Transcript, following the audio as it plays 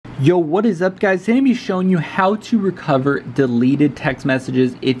Yo, what is up guys? Today I'm going to be showing you how to recover deleted text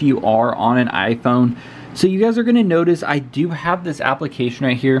messages if you are on an iPhone. So you guys are going to notice I do have this application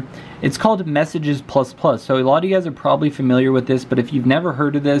right here. It's called Messages++. So a lot of you guys are probably familiar with this, but if you've never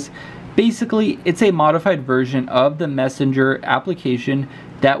heard of this, basically it's a modified version of the Messenger application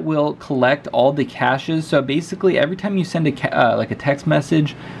that will collect all the caches. So basically every time you send a text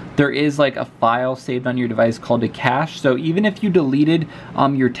message, there is like a file saved on your device called a cache. So even if you deleted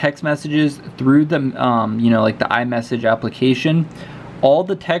your text messages through the like the iMessage application, all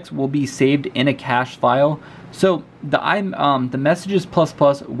the text will be saved in a cache file. So the Messages++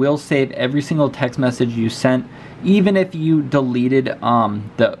 will save every single text message you sent, even if you deleted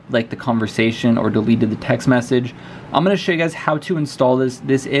the conversation or deleted the text message. I'm going to show you guys how to install this.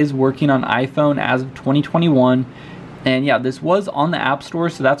 This is working on iPhone as of 2021. And yeah, this was on the App Store,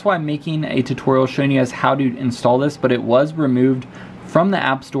 so that's why I'm making a tutorial showing you guys how to install this, but it was removed from the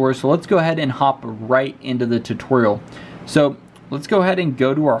App Store. So let's go ahead and hop right into the tutorial. So let's go ahead and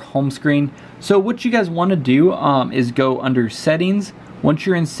go to our home screen. So what you guys want to do is go under Settings. Once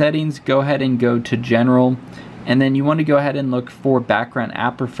you're in Settings, go ahead and go to General, and then you want to go ahead and look for Background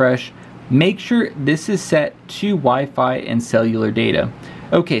App Refresh. Make sure this is set to Wi-Fi and cellular data.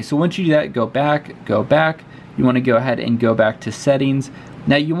 Okay, so once you do that, go back. You want to go ahead and go back to Settings.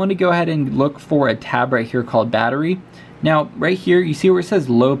 Now you want to go ahead and look for a tab right here called Battery. Now right here you see where it says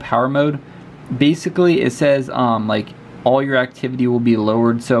Low Power Mode. Basically it says like all your activity will be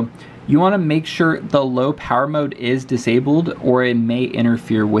lowered, so you want to make sure the low power mode is disabled or it may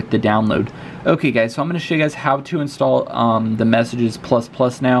interfere with the download. Okay guys, so I'm going to show you guys how to install the Messages++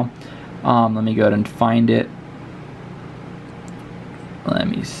 now. Let me go ahead and find it. Let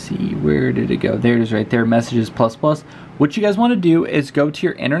me see, where did it go? There it is right there, Messages++. What you guys want to do is go to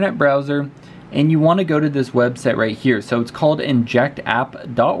your internet browser and you want to go to this website right here. So it's called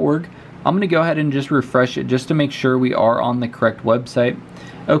injectapp.org. I'm going to go ahead and just refresh it just to make sure we are on the correct website.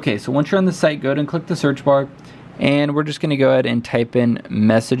 Okay, so once you're on the site, go ahead and click the search bar, and we're just going to go ahead and type in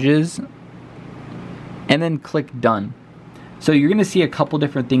messages and then click done. So you're going to see a couple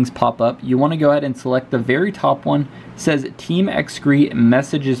different things pop up. You want to go ahead and select the very top one. It says Team Excrete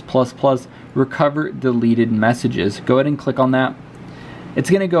Messages++ Recover Deleted Messages. Go ahead and click on that.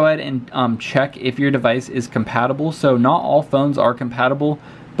 It's going to go ahead and check if your device is compatible. So not all phones are compatible,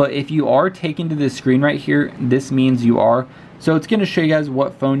 but if you are taken to this screen right here, this means you are. So it's going to show you guys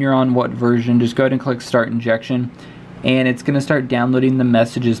what phone you're on, what version. Just go ahead and click Start Injection, and it's going to start downloading the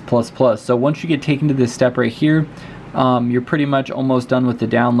Messages++. So once you get taken to this step right here, you're pretty much almost done with the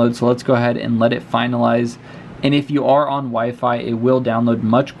download. So let's go ahead and let it finalize. And if you are on Wi-Fi, it will download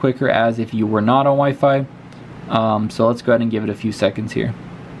much quicker as if you were not on Wi-Fi. So let's go ahead and give it a few seconds here.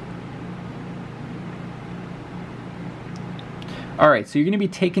 Alright, so you're going to be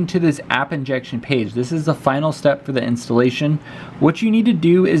taken to this app injection page. This is the final step for the installation. What you need to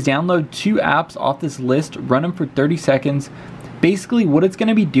do is download 2 apps off this list, run them for 30 seconds. Basically what it's going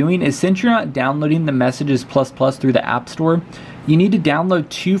to be doing is, since you're not downloading the Messages++ through the App Store, you need to download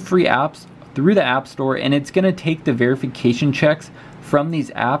 2 free apps through the App Store, and it's going to take the verification checks from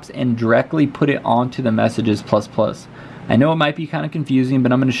these apps and directly put it onto the Messages++. I know it might be kind of confusing,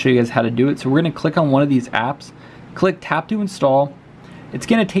 but I'm going to show you guys how to do it. So we're going to click on one of these apps, click Tap to Install. It's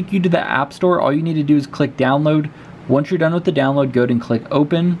going to take you to the App Store. All you need to do is click Download. Once you're done with the download, go ahead and click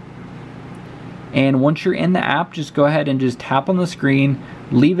Open. And once you're in the app, just go ahead and just tap on the screen,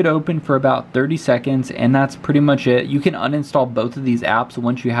 leave it open for about 30 seconds, and that's pretty much it. You can uninstall both of these apps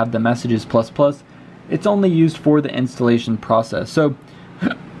once you have the Messages++. It's only used for the installation process. So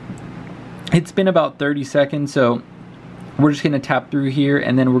it's been about 30 seconds, so we're just going to tap through here,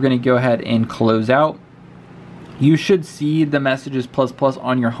 and then we're going to go ahead and close out. You should see the Messages++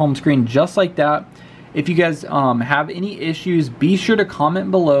 on your home screen just like that. If you guys have any issues, be sure to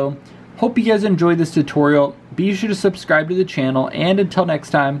comment below. Hope you guys enjoyed this tutorial. Be sure to subscribe to the channel, and until next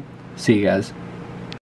time, see you guys.